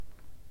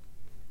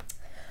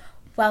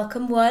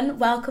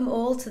Welcome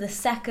all to the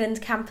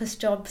second Campus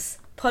Jobs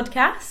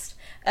podcast.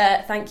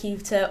 Thank you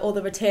to all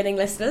the returning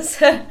listeners.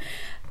 So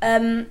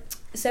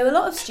a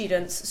lot of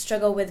students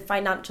struggle with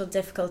financial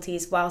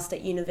difficulties whilst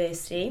at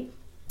university.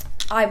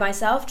 I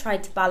myself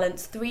tried to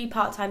balance 3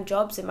 part-time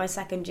jobs in my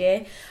second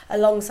year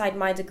alongside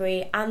my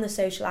degree and the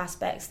social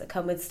aspects that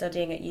come with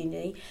studying at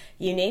uni.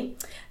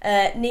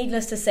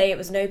 Needless to say, it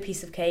was no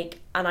piece of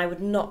cake and I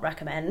would not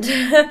recommend.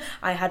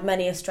 I had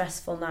many a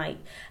stressful night.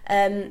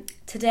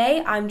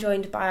 Today I'm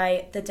joined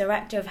by the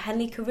director of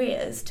Henley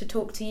Careers to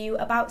talk to you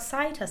about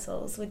side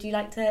hustles. Would you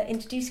like to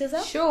introduce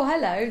yourself? Sure,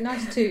 hello.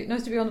 Nice to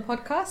be on the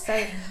podcast.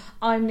 So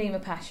I'm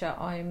Nima Pasha.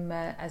 I'm,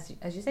 as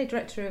you say,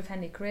 director of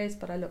Henley Careers,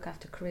 but I look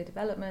after career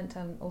development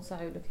and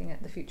also looking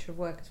at the future of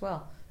work as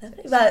well.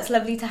 Well, it's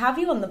lovely to have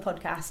you on the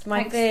podcast.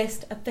 My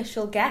first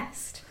official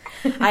guest.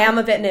 I am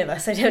a bit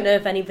nervous. I don't know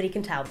if anybody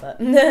can tell,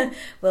 but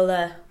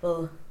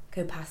we'll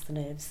go past the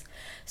nerves.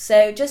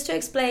 So just to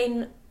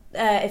explain,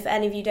 if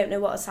any of you don't know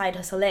what a side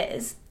hustle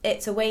is,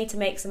 it's a way to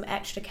make some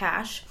extra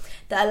cash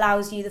that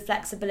allows you the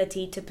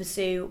flexibility to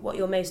pursue what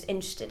you're most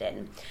interested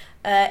in.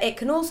 It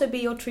can also be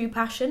your true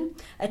passion,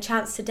 a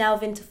chance to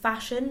delve into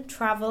fashion,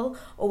 travel,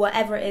 or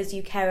whatever it is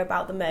you care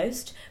about the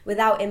most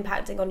without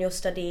impacting on your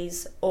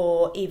studies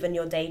or even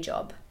your day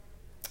job.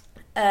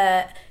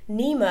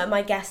 Nima,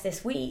 my guest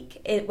this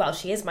week,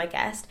 she is my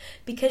guest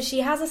because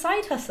she has a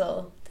side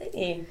hustle, don't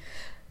you?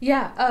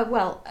 Yeah,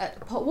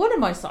 one of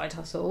my side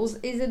hustles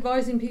is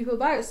advising people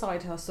about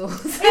side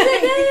hustles.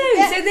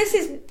 Yeah. So this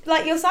is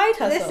like your side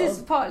hustle? This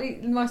is partly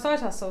my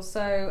side hustle.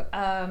 So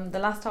the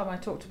last time I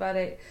talked about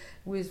it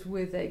was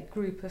with a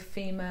group of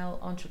female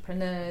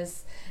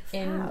entrepreneurs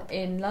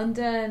in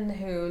London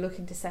who are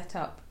looking to set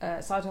up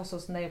side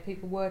hustles, and they are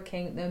people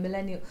working.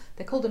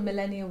 They're called the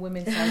millennial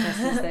women side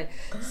hustles.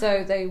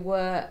 So they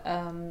were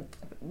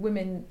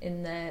women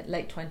in their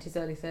late 20s,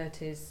 early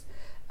 30s.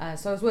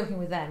 So I was working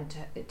with them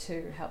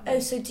to help them. Oh,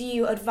 so do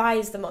you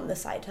advise them on the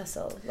side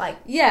hustle?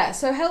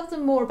 So help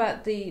them more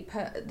about the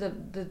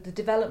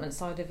development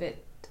side of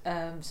it.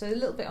 So a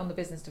little bit on the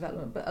business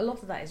development, but a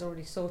lot of that is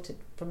already sorted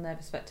from their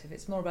perspective.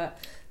 It's more about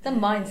the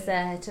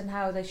mindset and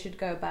how they should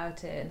go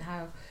about it, and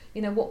how,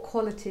 what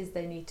qualities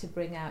they need to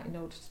bring out in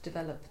order to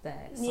develop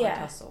their side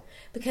hustle.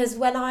 Because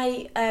when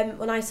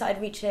I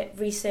started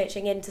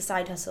researching into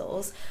side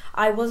hustles,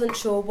 I wasn't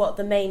sure what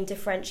the main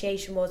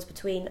differentiation was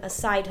between a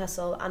side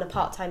hustle and a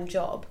part-time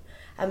job.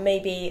 And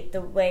maybe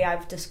the way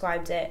I've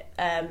described it,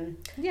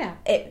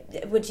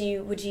 would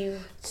you?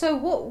 So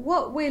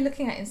what we're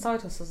looking at in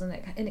side hustles, and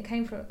it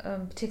came from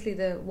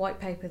particularly the white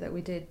paper that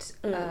we did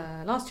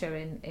last year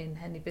in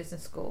Henley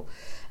Business School.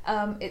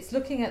 It's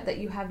looking at that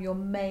you have your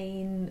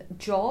main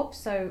job.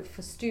 So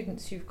for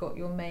students, you've got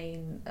your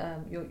main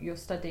you're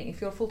studying.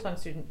 If you're a full-time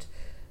student,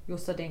 you're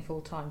studying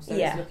full-time. So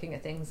it's looking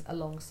at things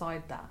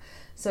alongside that.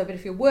 So, but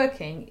if you're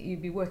working,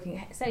 you'd be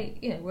working,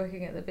 say,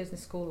 working at the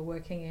business school or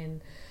working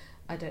in,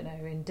 I don't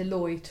know, in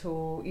Deloitte,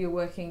 or you're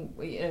working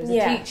as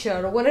a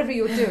teacher or whatever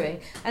you're doing,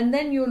 and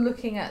then you're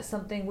looking at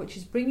something which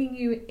is bringing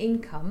you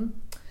income,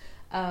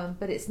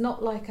 but it's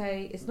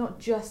not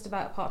just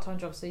about part-time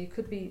jobs. So you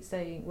could be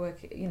saying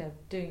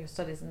doing your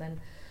studies and then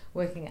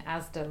working at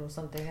Asda or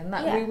something, and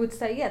that we would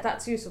say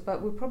that's useful,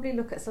 but we'll probably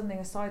look at something,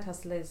 a side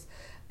hustle is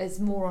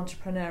more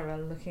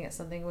entrepreneurial, looking at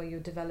something where you're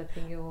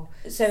developing your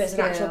so it's skills.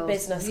 An actual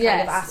business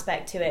kind of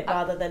aspect to it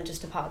rather than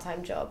just a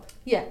part-time job.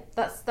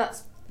 That's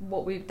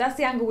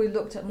the angle we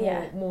looked at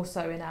more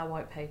so in our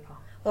white paper.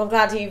 Well, I'm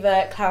glad you've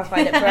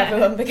clarified it for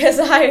everyone because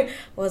I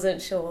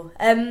wasn't sure.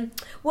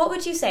 What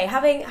would you say,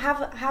 having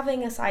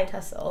a side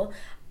hustle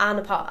and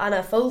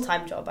a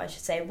full-time job, I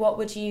should say, what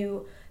would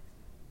you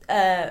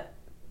think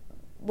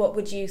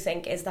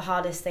is the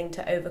hardest thing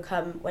to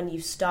overcome when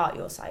you start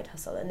your side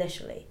hustle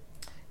initially?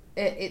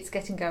 It's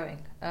getting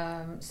going.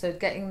 So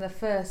getting the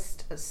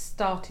first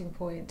starting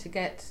point to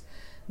get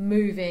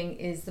moving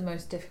is the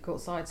most difficult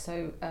side.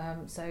 So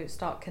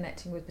start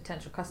connecting with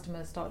potential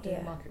customers, start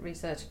doing market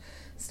research,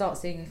 start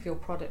seeing if your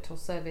product or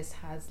service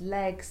has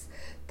legs.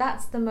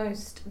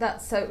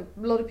 So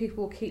a lot of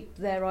people will keep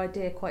their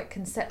idea quite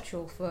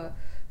conceptual for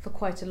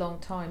quite a long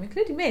time,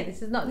 including me.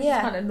 This is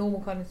kind of a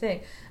normal kind of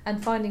thing,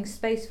 and finding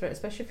space for it,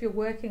 especially if you're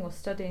working or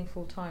studying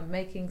full time,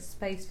 making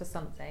space for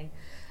something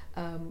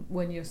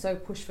when you're so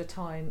pushed for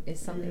time is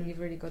something you've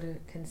really got to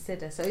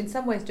consider. So in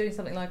some ways, doing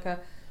something like a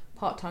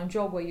part-time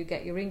job where you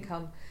get your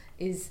income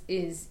is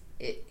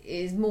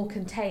more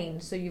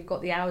contained, so you've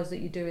got the hours that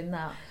you do in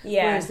that.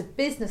 Whereas a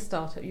business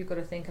startup, you've got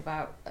to think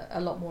about a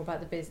lot more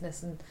about the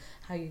business and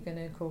how you're going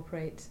to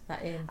incorporate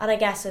that in. And I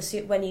guess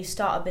when you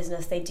start a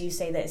business, they do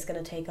say that it's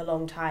going to take a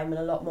long time and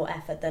a lot more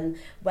effort than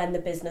when the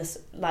business,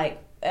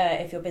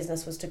 if your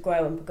business was to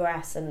grow and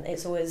progress, and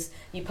it's always,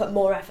 you put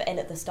more effort in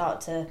at the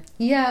start to...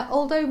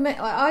 Although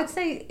I'd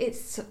say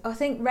I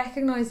think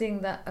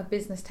recognising that a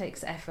business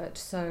takes effort,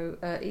 so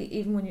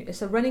even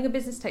when running a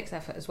business takes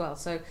effort as well,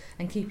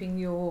 and keeping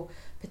your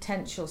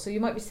potential, so you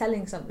might be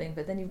selling something,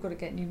 but then you've got to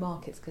get new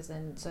markets,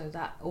 so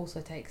that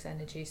also takes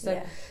energy.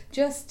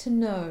 Just to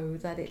know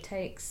that it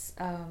takes,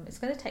 it's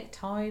going to take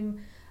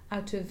time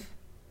out of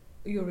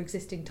your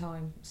existing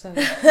time. So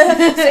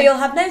so you'll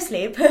have no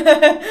sleep.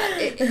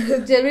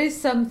 There is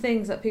some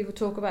things that people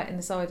talk about in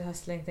the side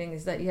hustling thing,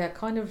 is that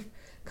kind of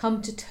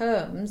come to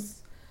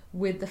terms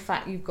with the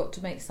fact you've got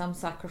to make some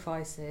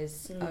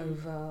sacrifices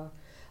over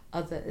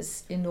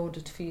others in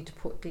order for you to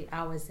put the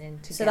hours in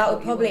to so that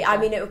would probably, I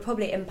mean, it would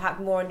probably impact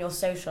more on your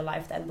social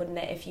life then, wouldn't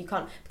it? If you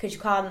can't, because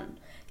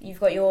you've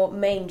got your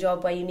main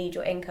job where you need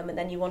your income, and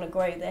then you want to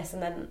grow this,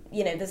 and then,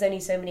 you know, there's only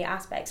so many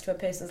aspects to a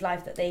person's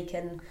life that they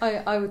can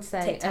I would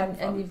say, take time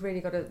from. And you've really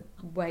got to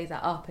weigh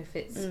that up if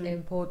it's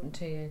important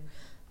to you,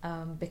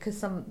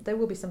 because there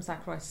will be some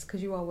sacrifices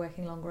because you are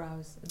working longer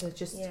hours. That's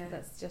just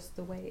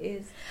the way it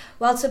is.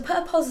 Well, to put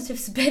a positive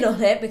spin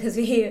on it, because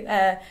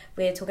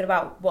we're talking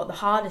about what the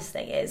hardest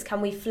thing is,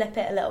 can we flip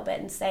it a little bit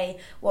and say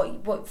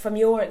what from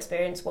your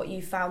experience, what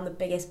you found the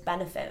biggest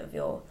benefit of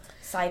your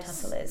side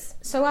hustle is?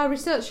 So our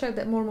research showed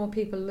that more and more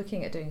people are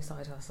looking at doing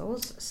side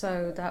hustles.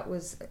 So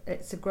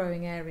it's a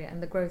growing area,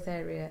 and the growth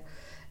area.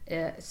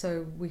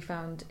 So we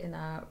found in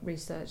our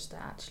research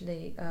that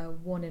actually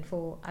 1 in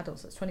 4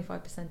 adults, that's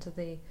 25% of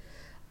the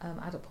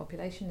adult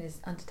population,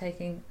 is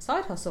undertaking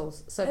side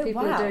hustles. So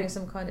people are doing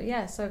some kind of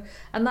So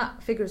and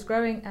that figure is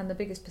growing, and the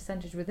biggest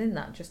percentage within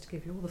that, just to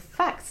give you all the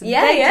facts and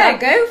data,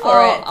 go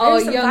for it.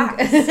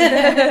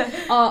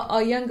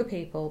 Are younger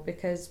people,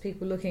 because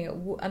people looking at,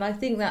 and I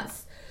think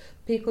that's,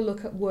 people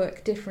look at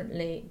work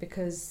differently,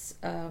 because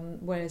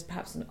whereas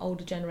perhaps an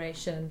older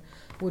generation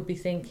would be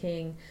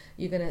thinking,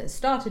 you're going to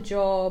start a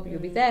job, you'll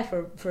be there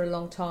for a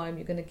long time,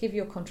 you're going to give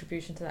your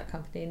contribution to that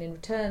company, and in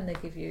return they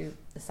give you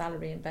the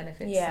salary and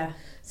benefits and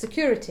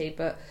security.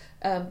 But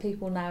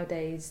people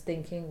nowadays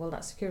thinking, well,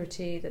 that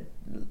security, that,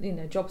 you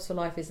know, jobs for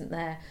life isn't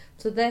there,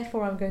 so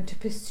therefore I'm going to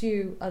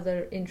pursue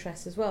other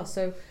interests as well.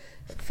 So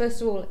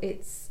first of all,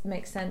 it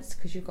makes sense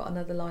because you've got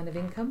another line of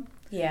income.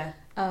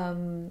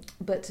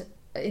 But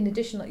in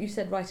addition, like you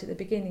said right at the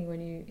beginning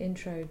when you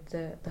introed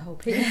the whole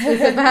piece,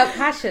 was about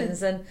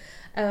passions, and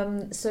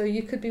so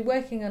you could be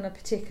working on a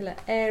particular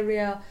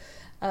area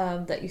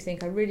that you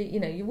think, I really, you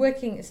know, you're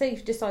working, say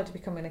you've decided to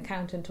become an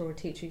accountant or a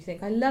teacher, you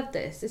think, I love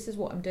this is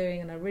what I'm doing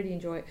and I really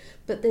enjoy it,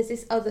 but there's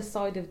this other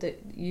side of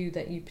you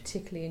that you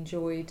particularly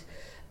enjoyed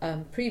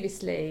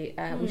previously,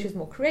 which is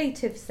more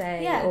creative,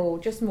 say, or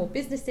just more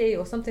businessy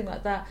or something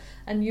like that,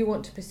 and you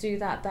want to pursue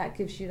that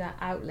gives you that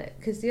outlet,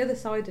 because the other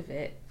side of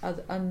it,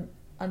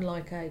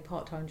 unlike a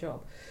part-time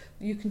job,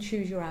 you can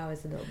choose your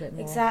hours a little bit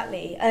more.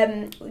 Exactly.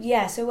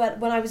 So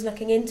when I was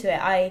looking into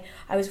it, I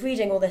was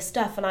reading all this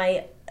stuff, and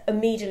I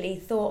immediately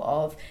thought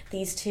of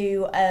these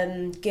two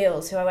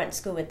girls who I went to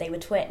school with. They were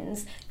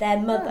twins. Their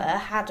mother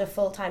had a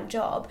full-time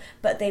job,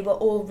 but they were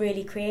all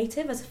really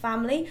creative as a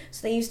family,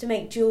 so they used to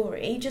make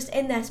jewellery just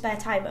in their spare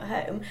time at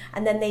home,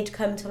 and then they'd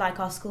come to like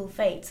our school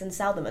fetes and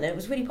sell them, and it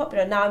was really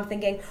popular. And now I'm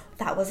thinking,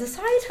 that was a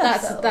side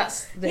hustle.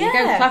 That's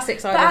classic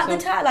side hustle. But at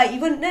the time, like, you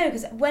wouldn't know,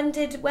 because when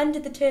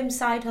did the term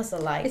side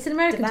hustle it's an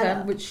American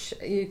term, which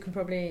you can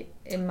probably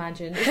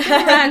imagine. It's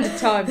been around a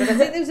time, but I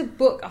think there was a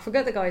book, I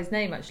forget the guy's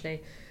name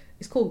actually.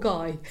 He's called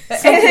Guy.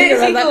 Is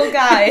he called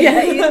Guy?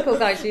 Yeah, he's called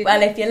Guy.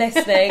 Well, if you're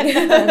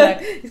listening. No,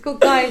 he's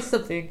called Guy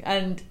something,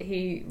 and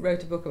he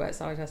wrote a book about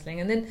side hustling.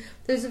 And then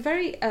there's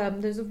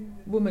a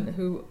woman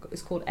who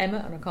is called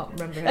Emma, and I can't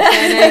remember her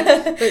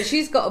surname, but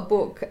she's got a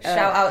book.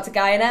 Shout out to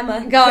Guy and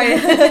Emma.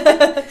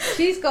 Guy.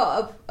 She's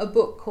got a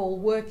book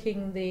called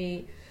Working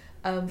the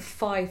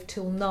 5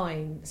 till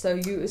 9. So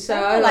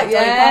like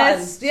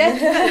yes,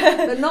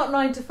 but not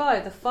 9 to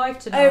 5. The 5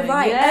 to 9. Oh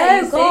right.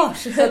 Yeah,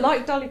 Gosh. So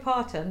like Dolly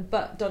Parton,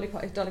 but Dolly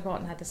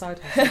Parton had the side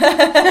hustle.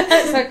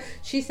 So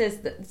she says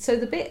that. So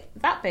the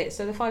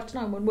 5 to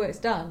 9, when work's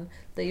done,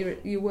 that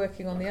you're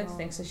working on the other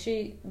thing.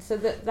 So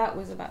that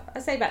was about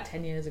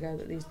 10 years ago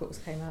that these books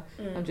came out.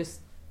 I'm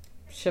just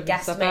shoving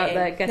stuff out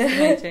there,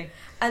 guesstimating.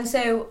 And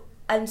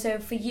so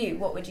for you,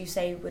 what would you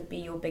say would be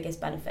your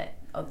biggest benefit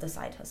of the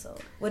side hustle?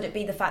 Would it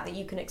be the fact that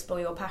you can explore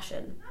your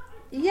passion?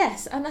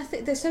 Yes, and I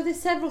think there's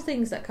several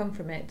things that come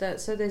from it.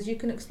 You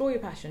can explore your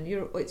passion.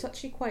 It's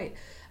actually quite.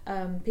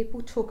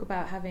 People talk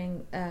about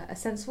having a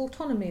sense of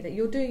autonomy, that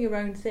you're doing your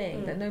own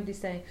thing, that nobody's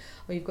saying,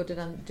 "Oh, you've got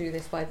to do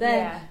this by then."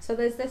 Yeah. So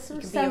there's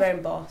sort of you can be your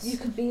own boss. You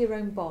can be your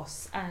own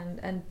boss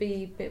and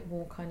be a bit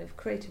more kind of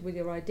creative with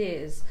your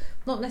ideas.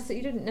 Not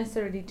necessarily, you don't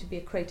necessarily need to be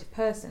a creative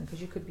person, because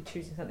you could be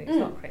choosing something that's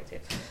not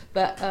creative,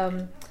 but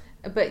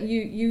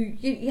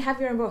you have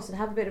your own boss and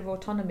have a bit of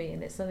autonomy,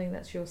 and it's something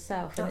that's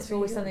yourself, and it's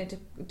always something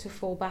to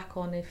fall back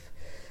on if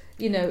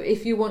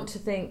you want to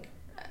think,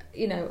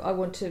 I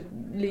want to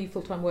leave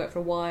full-time work for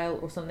a while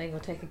or something, or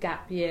take a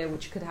gap year,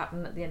 which could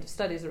happen at the end of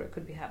studies, or it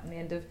could be happening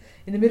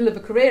in the middle of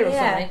a career or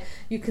something.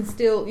 You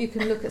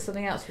can look at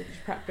something else which is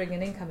perhaps bring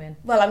an income in.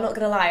 Well, I'm not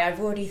going to lie, I've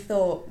already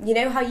thought,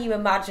 how you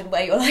imagine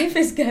where your life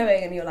is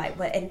going, and you're like,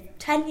 well, in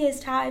 10 years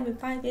time, in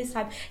 5 years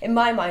time, in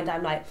my mind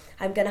I'm like,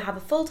 I'm going to have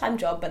a full-time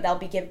job, but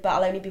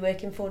I'll only be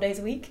working 4 days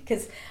a week,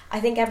 because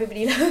I think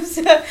everybody loves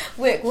to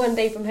work one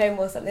day from home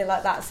or something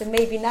like that. So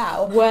maybe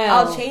now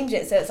I'll change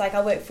it, so it's like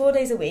I'll work 4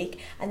 days a week,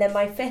 and and then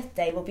my 5th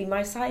day will be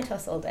my side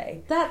hustle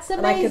day. That's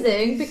And I could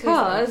amazing, choose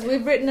because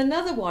we've written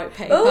another white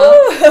paper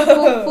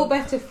Ooh. for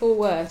better, for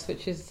worse,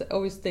 which is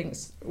always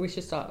thinks we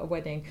should start a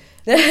wedding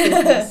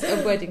business,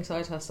 a wedding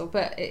side hustle.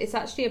 But it's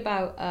actually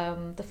about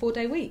the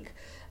 4-day week.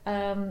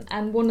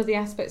 And one of the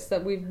aspects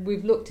that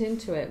we've looked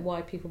into it,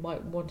 why people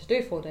might want to do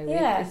a 4-day week,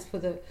 is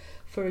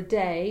for a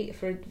day,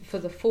 for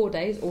the 4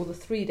 days or the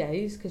 3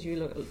 days, because you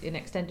look an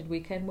extended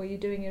weekend where you're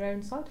doing your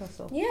own side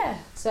hustle. Yeah.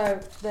 So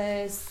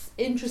there's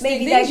interesting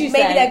Maybe things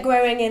maybe they're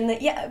growing in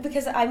the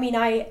because I mean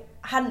I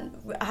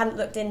hadn't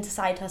looked into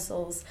side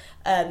hustles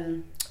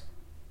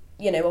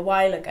a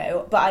while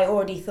ago, but I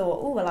already thought,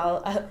 oh well,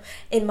 I'll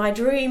in my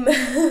dream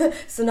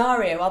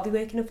scenario I'll be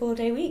working a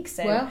 4-day week,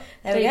 so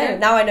there we go.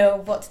 Now I know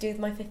what to do with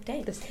my 5th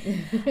day.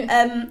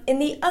 In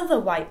the other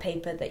white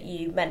paper that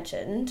you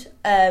mentioned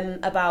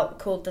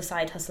called The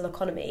Side Hustle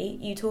Economy,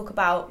 you talk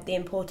about the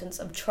importance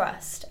of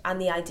trust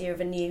and the idea of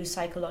a new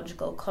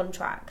psychological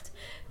contract.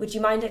 Would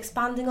you mind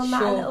expanding on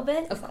that a little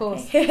bit? Of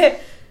course.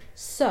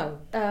 So,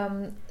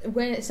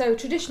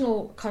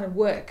 traditional kind of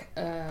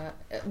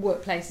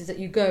workplaces that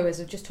you go,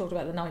 as I've just talked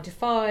about, the 9 to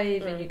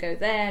 5, and you go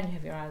there and you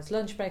have your hour's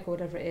lunch break or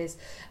whatever it is,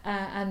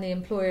 and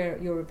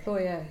your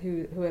employer,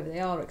 whoever they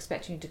are,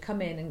 expecting you to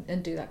come in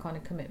and do that kind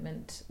of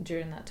commitment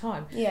during that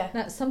time. Yeah.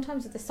 Now,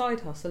 sometimes with the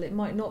side hustle, it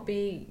might not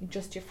be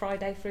just your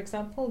Friday, for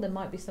example. There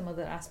might be some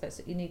other aspects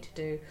that you need to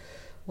do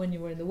when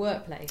you were in the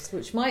workplace,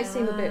 which might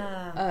seem a bit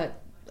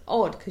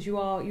odd, because you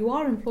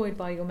are employed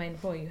by your main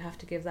employer. You have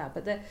to give that,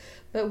 but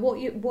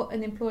what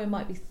an employer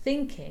might be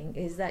thinking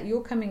is that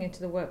you're coming into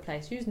the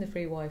workplace using the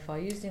free Wi-Fi,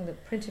 using the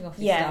printing off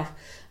your stuff,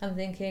 and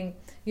thinking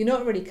you're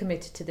not really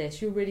committed to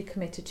this. You're really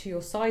committed to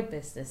your side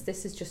business.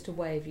 This is just a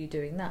way of you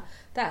doing that.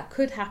 That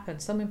could happen.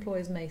 Some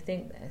employers may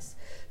think this.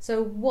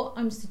 So what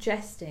I'm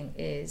suggesting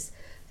is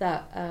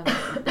that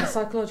a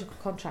psychological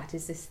contract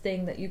is this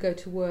thing that you go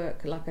to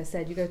work, like I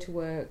said, you go to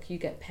work, you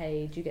get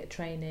paid, you get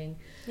training,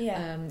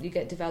 you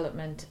get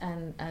development,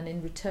 and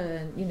in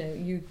return,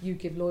 you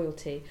give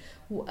loyalty.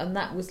 And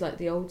that was like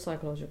the old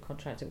psychological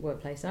contract at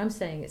workplace. And I'm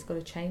saying it's got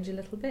to change a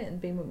little bit and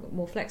be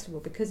more flexible,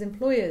 because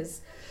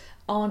employers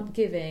aren't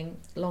giving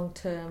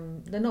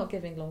long-term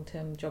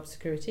job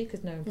security,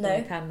 because no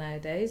employer can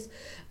nowadays.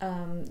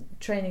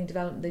 Training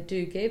development they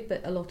do give,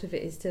 but a lot of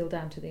it is still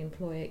down to the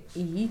employee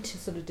to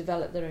sort of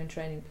develop their own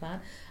training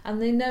plan.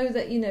 And they know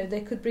that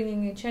they could bring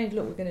in a change.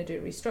 Look, we're going to do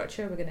a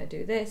restructure, we're going to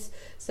do this.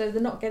 So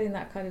they're not getting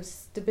that kind of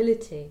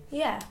stability.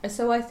 Yeah.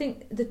 So I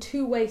think the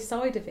two-way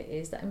side of it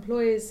is that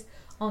employers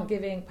aren't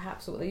giving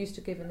perhaps what they used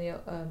to give in the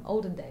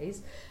olden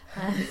days.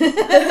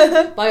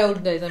 By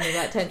olden days I mean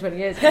about 10-20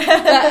 years ago.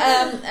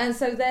 And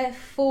so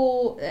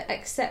therefore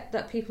accept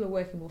that people are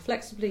working more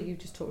flexibly. You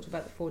just talked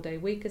about the 4-day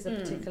week as a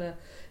particular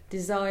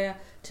desire,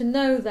 to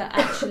know that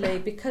actually,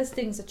 because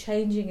things are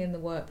changing in the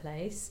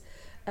workplace,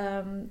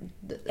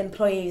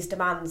 employees'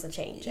 demands are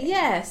changing.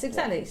 Yes,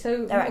 exactly.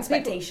 So their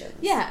expectations.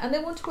 And they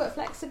want to work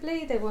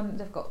flexibly. They've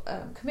got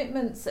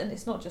commitments, and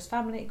it's not just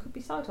family. It could be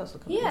side hustle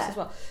commitments as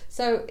well.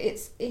 So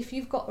it's, if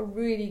you've got a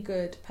really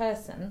good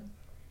person,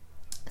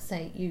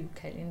 say you,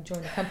 Caitlin,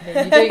 join the company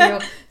and you're doing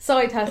your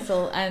side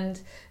hustle,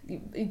 and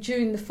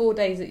during the 4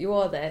 days that you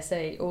are there,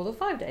 say, or the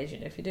 5 days,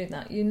 if you're doing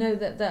that,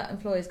 that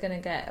employer is going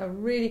to get a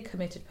really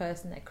committed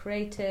person. They're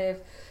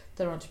creative,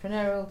 they're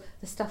entrepreneurial.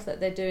 The stuff that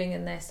they're doing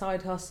in their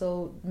side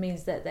hustle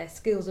means that their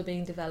skills are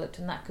being developed,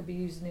 and that could be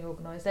used in the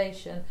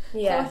organisation.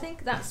 So I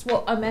think that's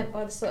what I meant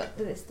by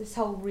this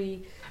whole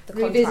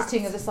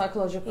revisiting of the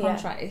psychological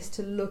contract, is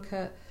to look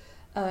at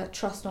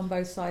trust on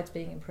both sides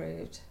being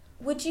improved.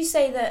 Would you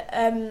say that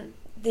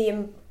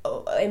the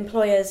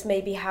employers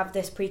maybe have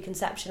this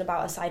preconception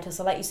about a side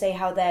hustle, like you say,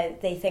 how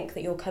they think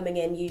that you're coming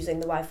in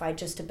using the Wi-Fi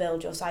just to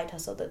build your side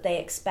hustle, that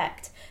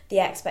the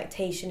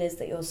expectation is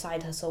that your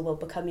side hustle will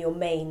become your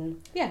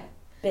main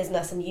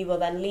business, and you will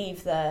then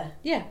leave the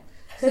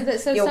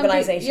the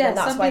organisation, and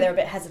that's why they're a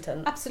bit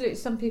hesitant. Absolutely,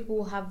 some people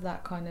will have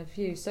that kind of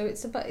view. So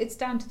it's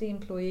down to the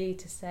employee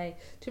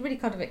to really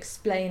kind of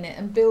explain it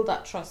and build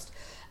that trust.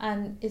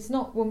 And it's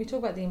not, when we talk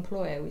about the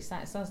employer, it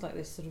sounds like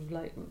this sort of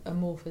like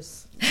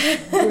amorphous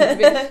group of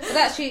it. But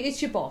actually,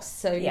 it's your boss.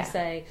 So you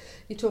say,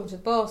 you're talking to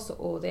the boss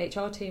or the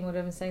HR team or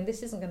whatever, and saying,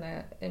 this isn't going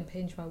to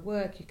impinge my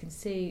work. You can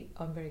see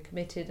I'm very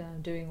committed and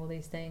I'm doing all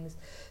these things.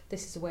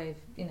 This is a way of,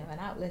 an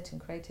outlet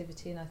and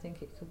creativity, and I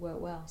think it could work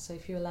well. So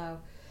if you allow,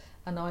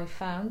 and I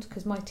found,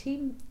 because my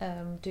team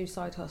do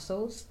side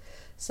hustles.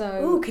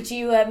 So, could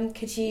you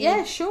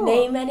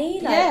name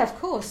any? Yeah, of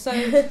course. So,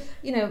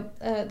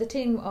 the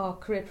team are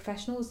career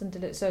professionals,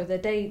 and so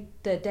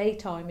their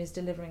daytime is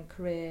delivering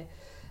career,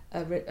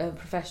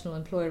 professional,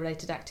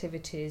 employer-related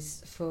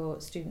activities for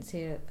students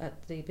here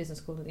at the business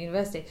school at the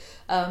university.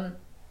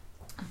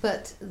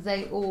 but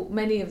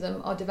many of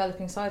them are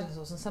developing side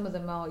hustles, and some of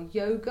them are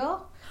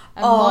yoga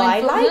and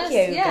I mindfulness. like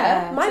yoga.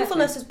 Yeah,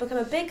 Mindfulness exactly. has become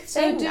a big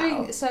thing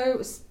now.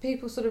 So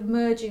people sort of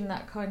merging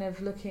that kind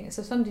of looking.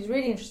 So somebody's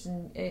really interested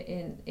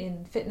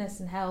in fitness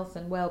and health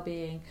and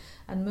well-being,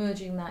 and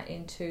merging that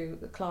into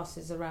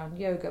classes around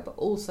yoga, but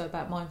also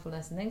about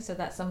mindfulness and things. So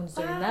that someone's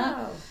doing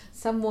that.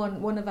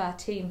 One of our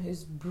team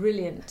who's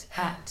brilliant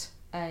at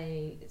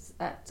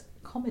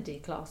comedy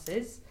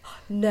classes.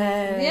 No.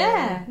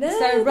 Yeah. No.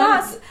 So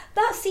that's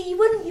see, you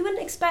wouldn't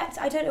expect.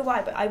 I don't know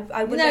why, but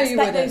I wouldn't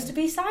expect those to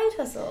be side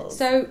hustles.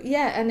 So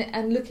yeah,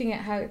 and looking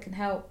at how it can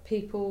help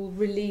people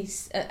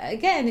release.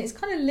 Again, it's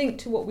kind of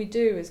linked to what we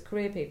do as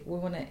career people. We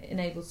want to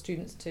enable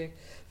students to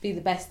be the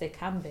best they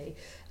can be,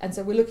 and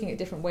so we're looking at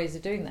different ways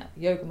of doing that.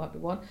 Yoga might be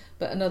one,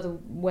 but another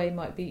way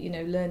might be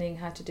learning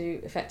how to do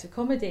effective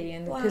comedy,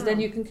 and because then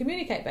you can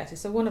communicate better.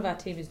 So one of our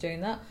team is doing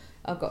that.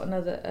 I've got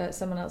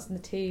someone else in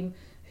the team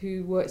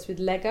who works with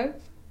Lego,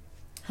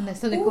 and there's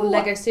something called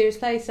Lego Serious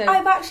Play. So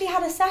I've actually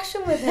had a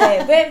session with her.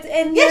 She came over to do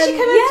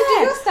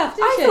your stuff,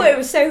 didn't she? I thought it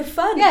was so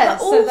fun. Yeah,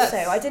 but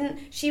also I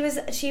didn't. She was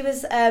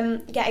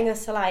getting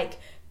us to like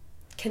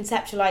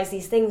conceptualize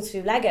these things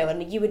through Lego,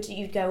 and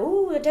you'd go,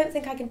 oh, I don't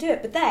think I can do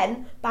it, but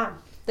then bam.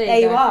 There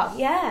you are.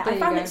 Yeah, I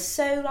found it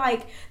so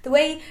like the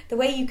way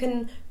you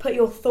can put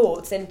your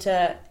thoughts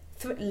into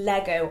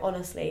Lego.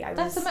 Honestly, I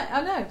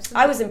know.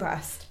 I was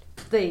impressed.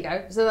 There you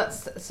go.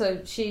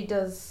 So she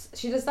does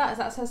that.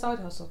 That's her side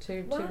hustle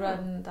to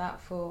run that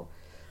for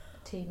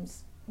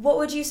teams. What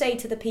would you say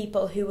to the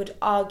people who would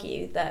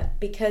argue that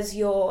because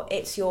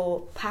it's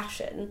your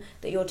passion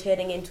that you're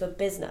turning into a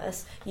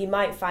business, you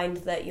might find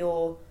that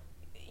your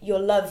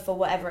love for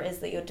whatever it is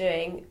that you're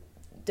doing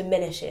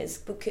diminishes?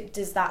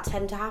 Does that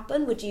tend to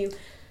happen? Would you?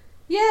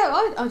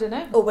 Yeah, I don't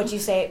know. Or would you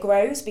say it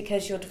grows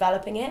because you're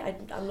developing it?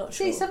 I'm not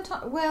sure. See,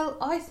 sometimes. Well,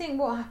 I think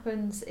what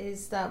happens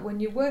is that when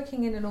you're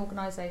working in an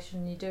organisation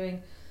and you're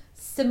doing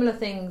similar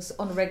things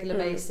on a regular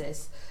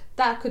basis,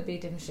 that could be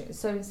diminishing.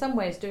 So in some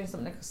ways, doing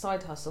something like a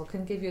side hustle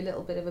can give you a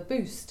little bit of a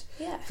boost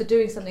for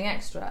doing something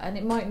extra, and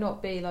it might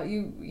not be like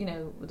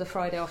the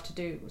Friday off to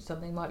do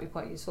something might be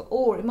quite useful,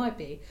 or it might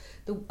be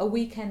a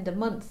weekend a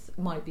month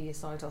might be a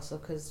side hustle,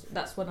 because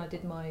that's when I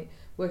did my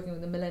working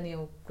with the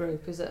millennial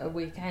group is at a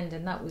weekend,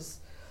 and that was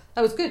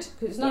good.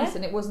 It was nice,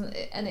 and it wasn't,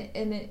 and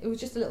it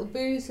was just a little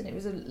boost, and it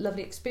was a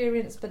lovely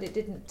experience, but it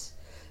didn't.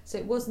 So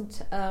it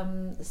wasn't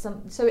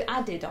so it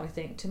added, I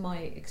think, to my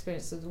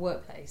experience of the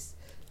workplace.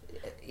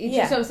 You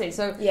know what I'm saying?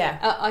 So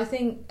I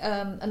think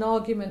an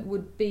argument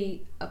would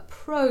be a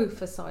pro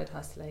for side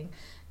hustling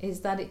is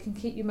that it can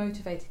keep you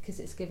motivated because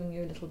it's giving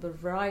you a little bit of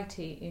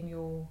variety in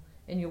your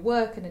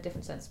work and a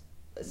different sense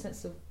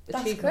of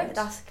achievement.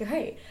 That's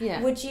great.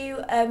 Yeah. Would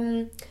you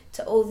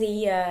to all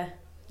the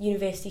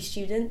university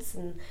students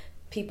and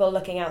people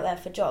looking out there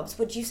for jobs,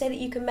 would you say that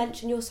you can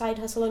mention your side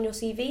hustle on your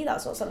CV?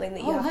 That's not something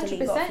that you have 100%. To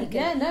leave off.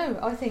 Yeah, no,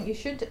 I think you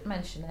should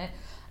mention it.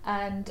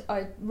 And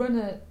I run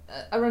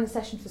a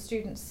session for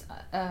students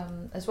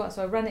as well.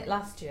 So I ran it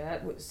last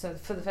year. So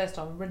for the first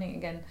time, I'm running it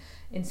again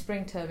in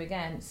spring term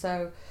again.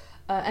 So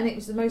and it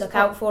was the most. Look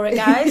out for it,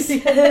 guys.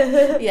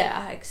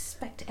 Yeah, I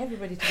expect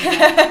everybody to do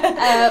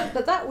that.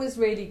 But that was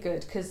really good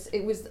because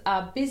it was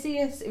our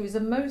busiest. It was the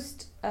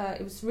most.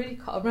 It was really.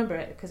 I remember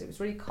it because it was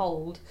really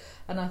cold,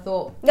 and I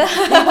thought people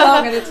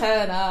are going to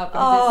turn up.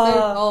 And it's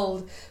so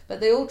cold, but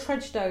they all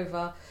trudged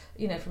over.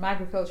 From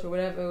agriculture or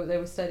whatever they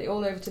were studying,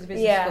 all over to the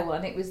business school,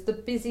 and it was the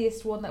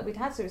busiest one that we'd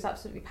had, so it was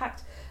absolutely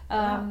packed.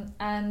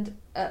 And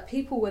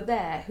people were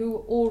there who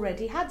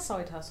already had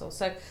side hustles.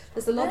 So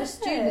there's a lot of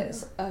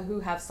students who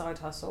have side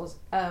hustles.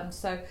 And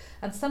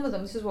some of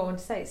them, this is what I want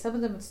to say, some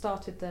of them had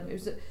started them. It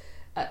was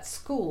at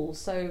school,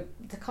 so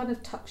the kind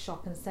of tuck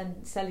shop and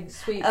selling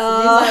sweets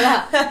and things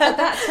like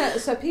that.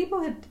 So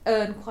people had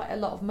earned quite a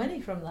lot of money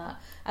from that,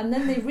 and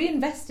then they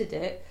reinvested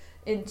it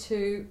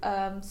into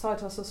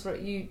side hustles for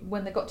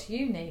when they got to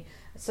uni.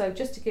 So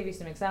just to give you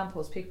some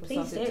examples, people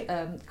started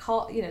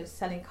creating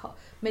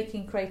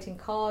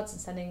cards and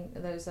sending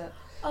those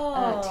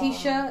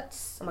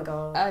t-shirts. Oh my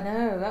god! I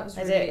know, that was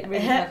really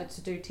clever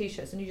to do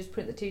t-shirts, and you just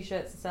print the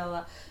t-shirts and sell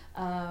that.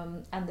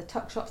 And the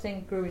tuck shop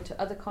thing grew into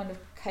other kind of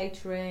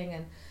catering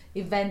and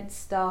event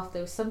stuff.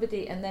 There was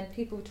somebody, and then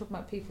people were talking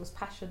about people's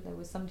passion. There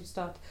was somebody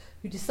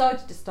who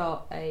decided to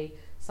start a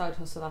side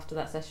hustle after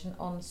that session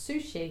on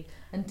sushi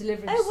and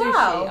delivering sushi.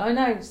 Wow. I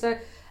know. So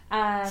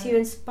you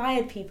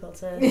inspired people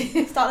to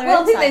start their well,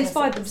 own I think they side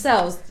inspired hustles.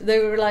 themselves. They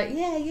were like,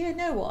 you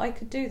know what, I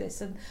could do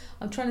this. And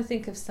I'm trying to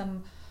think of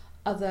some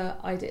other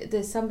idea.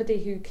 There's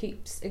somebody who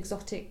keeps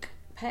exotic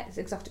pets,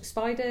 exotic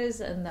spiders,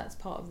 and that's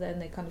part of them.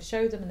 They kind of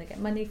show them and they get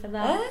money for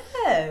that.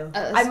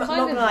 I'm not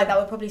gonna lie, that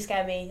would probably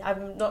scare me.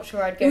 I'm not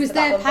sure I'd go. It was for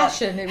their that one,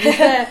 passion. It was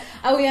their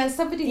and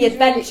somebody the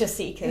adventure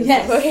seekers.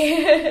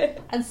 Yes.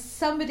 And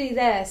somebody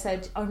there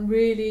said, I'm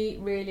really,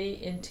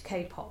 really into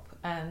K-pop,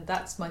 and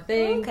that's my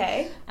thing.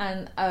 Okay.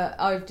 And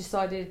I've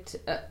decided,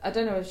 I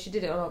don't know if she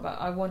did it or not, but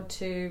I want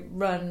to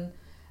run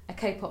a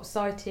K-pop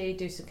society,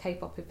 do some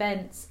K-pop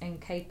events and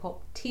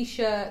K-pop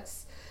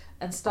t-shirts.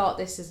 and start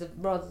this as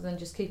rather than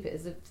just keep it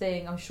as a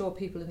thing. I'm sure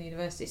people in the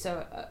university,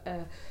 so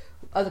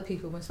other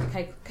people must be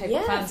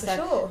capable fans. For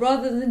sure.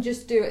 Rather than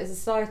just do it as a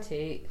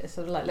society,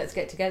 sort of like let's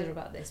get together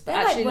about this, but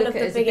They're actually like look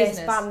one at of it the as a biggest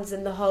business. bands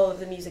in the whole of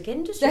the music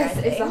industry. I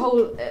think. It's a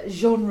whole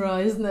genre,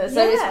 isn't it?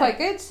 So it's Yeah. quite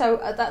good. So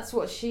that's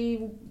what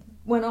she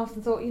went off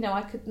and thought.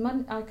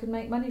 I could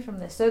make money from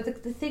this. So the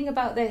thing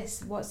about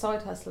this, what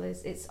Side Hustle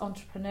is, it's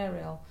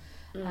entrepreneurial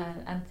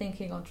and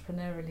thinking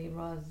entrepreneurially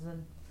rather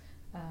than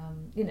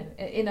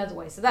in other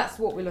ways. So that's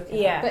what we're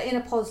looking at, but in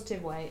a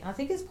positive way. And I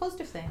think it's a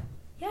positive thing.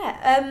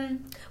 Yeah.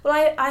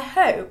 Well, I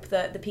hope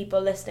that the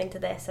people listening to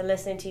this and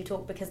listening to you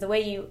talk, because the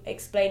way you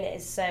explain it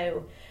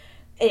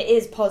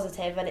is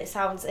positive and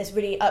it's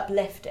really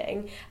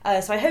uplifting.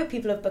 So I hope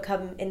people have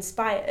become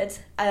inspired.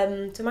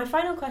 So my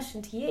final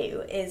question to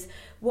you is,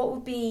 what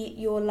would be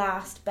your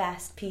last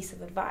best piece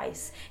of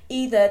advice,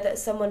 either that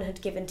someone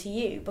had given to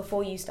you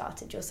before you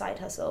started your side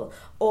hustle,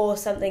 or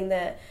something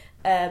that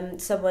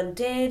someone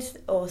did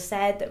or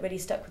said that really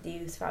stuck with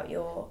you throughout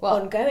your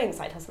ongoing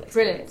side hustle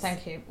experience? Brilliant,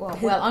 thank you.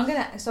 Well,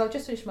 I've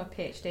just finished my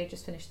PhD.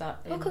 Just finished that.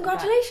 Oh,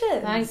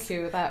 congratulations! Thank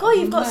you. God,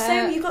 you've got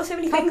so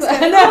many things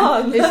going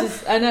on.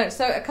 I know.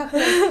 So a couple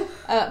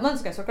of months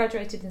ago, so I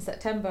graduated in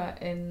September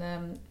in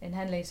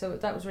Henley. So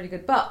that was really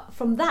good. But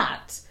from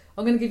that,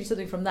 I'm going to give you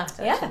something from that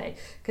actually,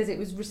 because it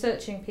was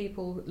researching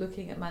people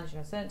looking at managing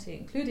uncertainty,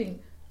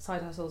 including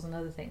side hustles and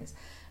other things.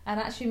 And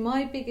actually,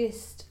 my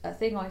biggest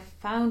thing I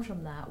found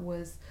from that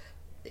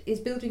is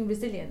building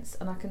resilience.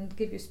 And I can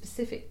give you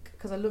specific,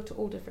 because I looked at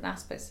all different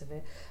aspects of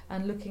it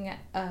and looking at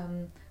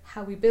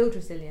how we build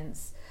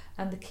resilience.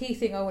 And the key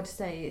thing I want to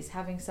say is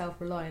having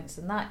self-reliance,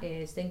 and that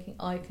is thinking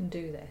I can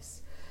do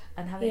this,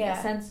 and having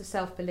a sense of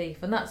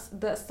self-belief. And that's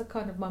the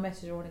kind of my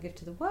message I want to give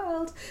to the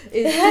world,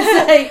 is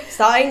to say,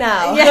 starting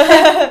now,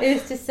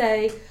 is to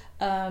say,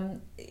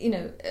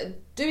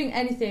 doing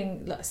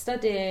anything like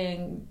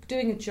studying,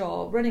 doing a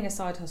job, running a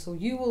side hustle,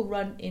 you will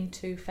run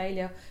into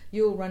failure,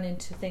 you will run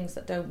into things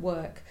that don't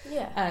work,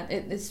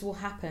 and this will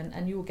happen,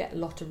 and you will get a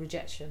lot of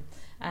rejection,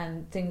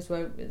 and things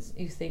where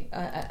you think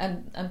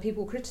and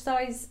people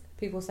criticize,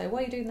 people say,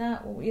 why are you doing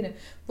that, or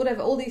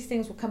whatever, all these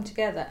things will come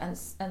together, and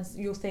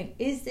you'll think,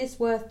 is this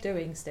worth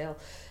doing still?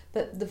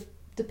 But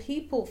the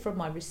people from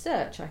my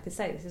research, I could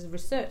say this is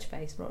research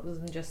based rather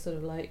than just sort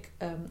of like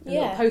a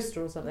little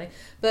poster or something,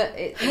 but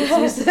it's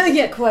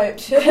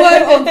quote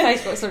on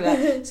Facebook, something like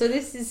that. So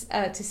this is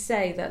to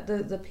say that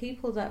the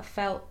people that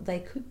felt they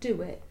could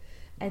do it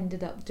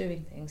ended up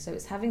doing things. So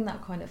it's having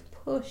that kind of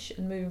push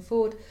and moving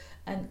forward,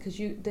 and because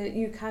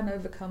you can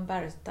overcome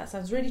barriers. That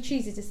sounds really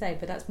cheesy to say,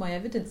 but that's my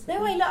evidence.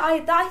 No,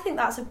 I think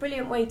that's a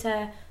brilliant way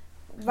to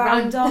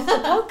round off the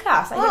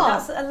podcast. I think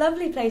that's a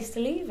lovely place to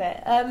leave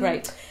it.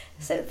 Great.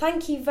 So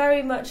thank you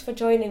very much for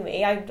joining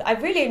me. I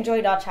really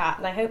enjoyed our chat,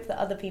 and I hope that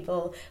other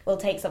people will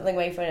take something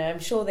away from it. I'm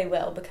sure they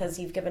will, because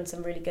you've given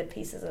some really good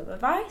pieces of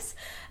advice.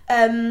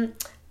 To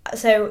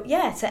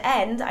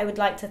end, I would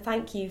like to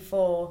thank you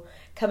for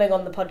coming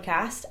on the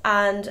podcast,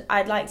 and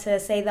I'd like to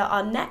say that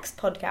our next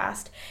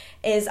podcast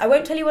is, I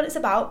won't tell you what it's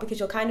about because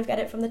you'll kind of get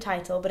it from the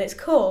title, but it's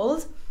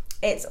called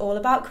It's All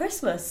About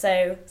Christmas,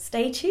 so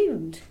stay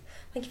tuned.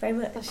 Thank you very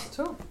much. That's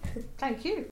all. Thank you.